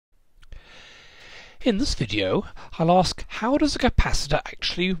In this video, I'll ask, how does a capacitor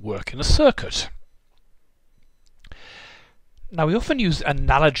actually work in a circuit? Now, we often use the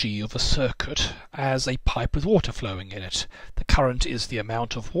analogy of a circuit as a pipe with water flowing in it. The current is the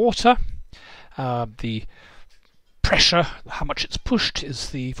amount of water, the pressure, how much it's pushed, is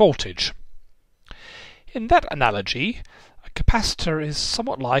the voltage. In that analogy, a capacitor is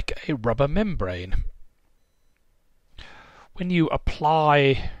somewhat like a rubber membrane. When you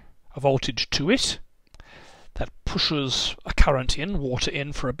apply a voltage to it, that pushes a current in, water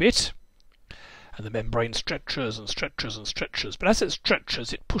in for a bit, and the membrane stretches and stretches and stretches. But as it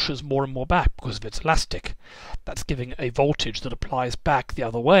stretches, it pushes more and more back because of its elastic. That's giving a voltage that applies back the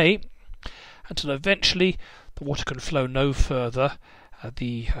other way until eventually the water can flow no further.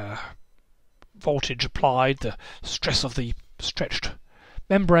 The voltage applied, the stress of the stretched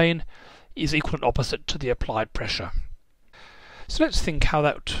membrane, is equal and opposite to the applied pressure. So let's think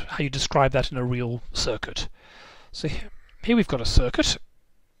how you describe that in a real circuit. So here we've got a circuit.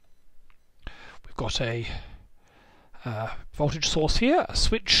 We've got a voltage source here, a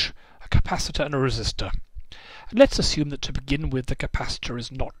switch, a capacitor and a resistor. And let's assume that to begin with the capacitor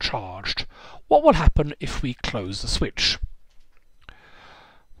is not charged. What will happen if we close the switch?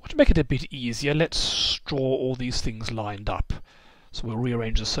 Well, to make it a bit easier, let's draw all these things lined up. So we'll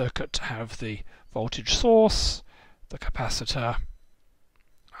rearrange the circuit to have the voltage source, the capacitor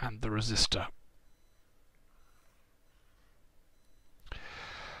and the resistor.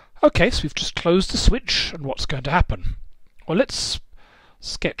 Okay, so we've just closed the switch, and what's going to happen? Well, let's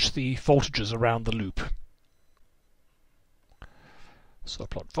sketch the voltages around the loop. So I'll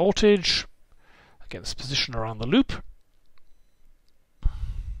plot voltage against position around the loop.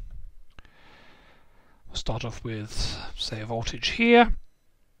 We'll start off with, say, a voltage here,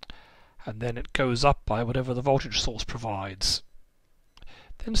 and then it goes up by whatever the voltage source provides.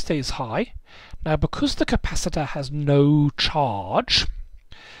 Then stays high. Now, because the capacitor has no charge,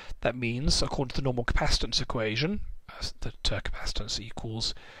 that means, according to the normal capacitance equation, that capacitance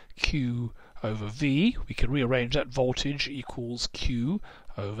equals Q over V, we can rearrange that voltage equals Q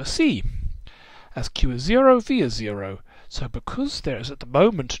over C. As Q is 0, V is 0. So because there is at the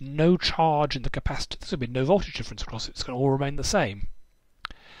moment no charge in the capacitor, there's going to be no voltage difference across it. It's going to all remain the same.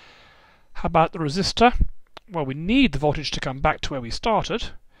 How about the resistor? Well, we need the voltage to come back to where we started,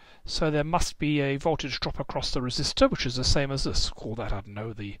 so there must be a voltage drop across the resistor, which is the same as this. Call that, I don't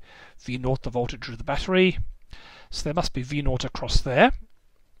know, the V0, the voltage of the battery. So there must be V0 across there.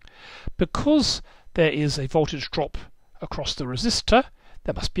 Because there is a voltage drop across the resistor,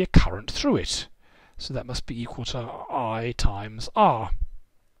 there must be a current through it. So that must be equal to I times R.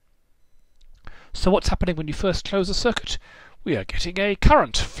 So what's happening when you first close a circuit? We are getting a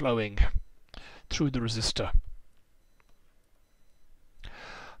current flowing through the resistor.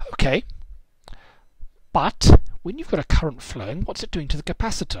 Okay, but when you've got a current flowing, what's it doing to the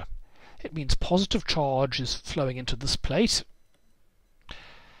capacitor? It means positive charge is flowing into this plate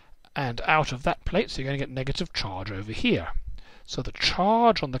and out of that plate, so you're going to get negative charge over here. So the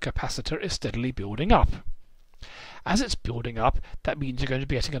charge on the capacitor is steadily building up. As it's building up, that means you're going to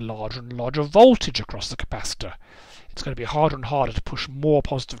be getting a larger and larger voltage across the capacitor. It's going to be harder and harder to push more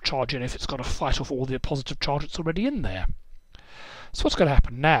positive charge in if it's got to fight off all the positive charge that's already in there. So what's going to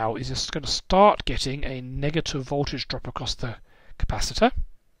happen now is it's going to start getting a negative voltage drop across the capacitor,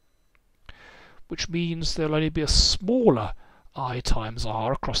 which means there'll only be a smaller I times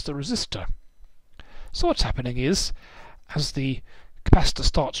R across the resistor. So what's happening is, as the capacitor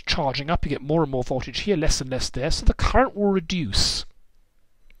starts charging up, you get more and more voltage here, less and less there, so the current will reduce.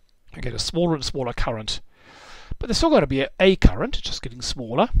 You get a smaller and smaller current. But there's still going to be a current, just getting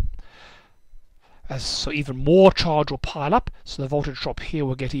smaller. So even more charge will pile up, so the voltage drop here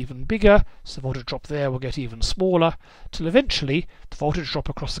will get even bigger, so the voltage drop there will get even smaller, till eventually the voltage drop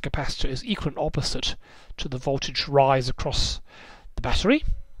across the capacitor is equal and opposite to the voltage rise across the battery,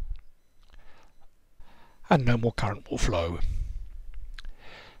 and no more current will flow.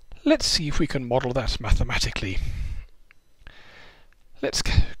 Let's see if we can model that mathematically. Let's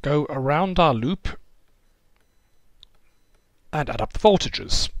go around our loop and add up the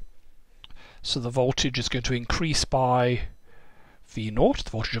voltages. So the voltage is going to increase by V0, the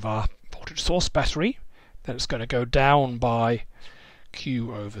voltage of our voltage source battery. Then it's going to go down by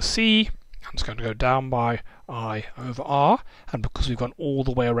Q over C, and it's going to go down by I over R, and because we've gone all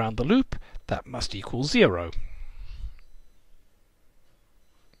the way around the loop, that must equal 0.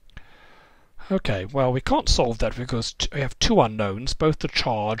 Okay, well, we can't solve that because we have two unknowns, both the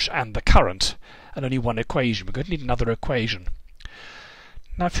charge and the current, and only one equation. We're going to need another equation.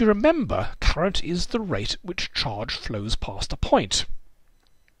 Now, if you remember, current is the rate at which charge flows past a point.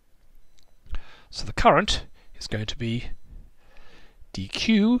 So the current is going to be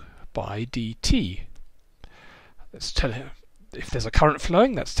dq by dt. Let's tell you, if there's a current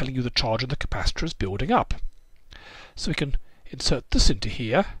flowing, that's telling you the charge of the capacitor is building up. So we can insert this into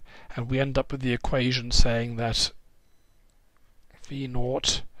here, and we end up with the equation saying that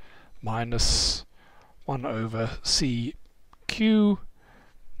V0 minus 1 over CQ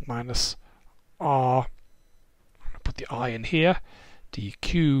minus R, put the I in here,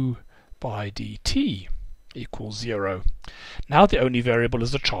 dq by dt equals 0. Now the only variable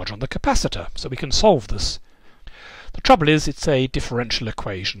is the charge on the capacitor, so we can solve this. The trouble is it's a differential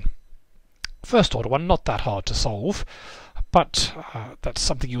equation. First order one, not that hard to solve, but that's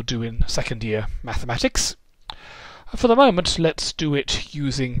something you'll do in second year mathematics. For the moment, let's do it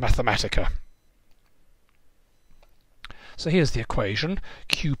using Mathematica. So here's the equation.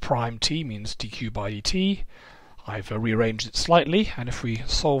 Q prime t means dq by dt. I've rearranged it slightly, and if we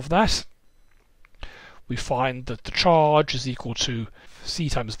solve that, we find that the charge is equal to c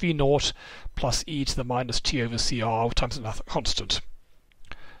times v0 plus e to the minus t over cr times another constant.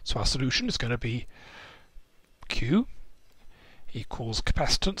 So our solution is going to be Q equals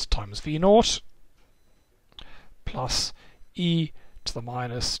capacitance times v0 plus e to the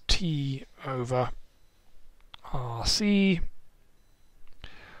minus t over rc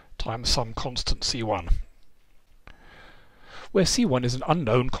times some constant c1, where c1 is an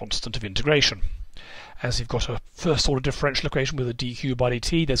unknown constant of integration. As you've got a first order differential equation with a dq by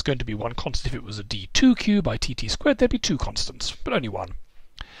dt, there's going to be one constant. If it was a d2q by tt squared, there'd be two constants, but only one.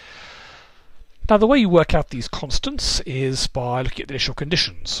 Now the way you work out these constants is by looking at the initial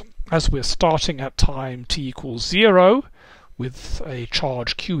conditions. As we're starting at time t equals 0 with a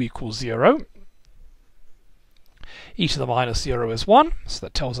charge q equals 0, e to the minus 0 is 1, so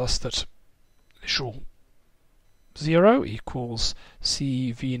that tells us that initial 0 equals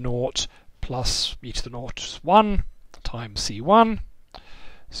c v0 plus e to the 0 is 1 times c1,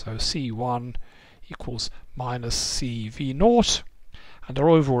 so c1 equals minus c v0, and our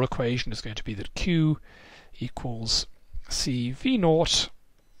overall equation is going to be that q equals c v0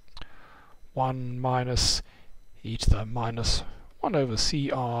 1 minus e to the minus 1 over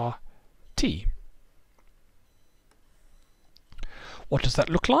CRT. What does that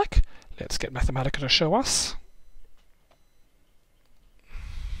look like? Let's get Mathematica to show us.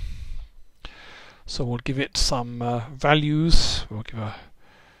 So we'll give it some values. We'll give a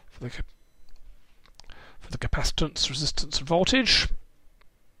for the capacitance, resistance and voltage,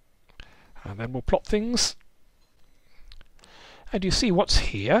 and then we'll plot things. And you see what's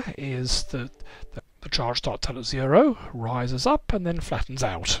here is the charge starts out at 0, rises up and then flattens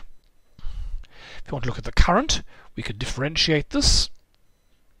out. If you want to look at the current, we could differentiate this.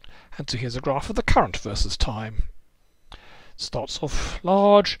 And so here's a graph of the current versus time. It starts off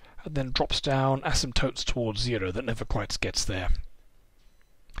large and then drops down, asymptotes towards 0, that never quite gets there.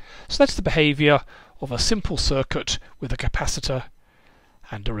 So that's the behaviour of a simple circuit with a capacitor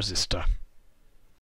and a resistor.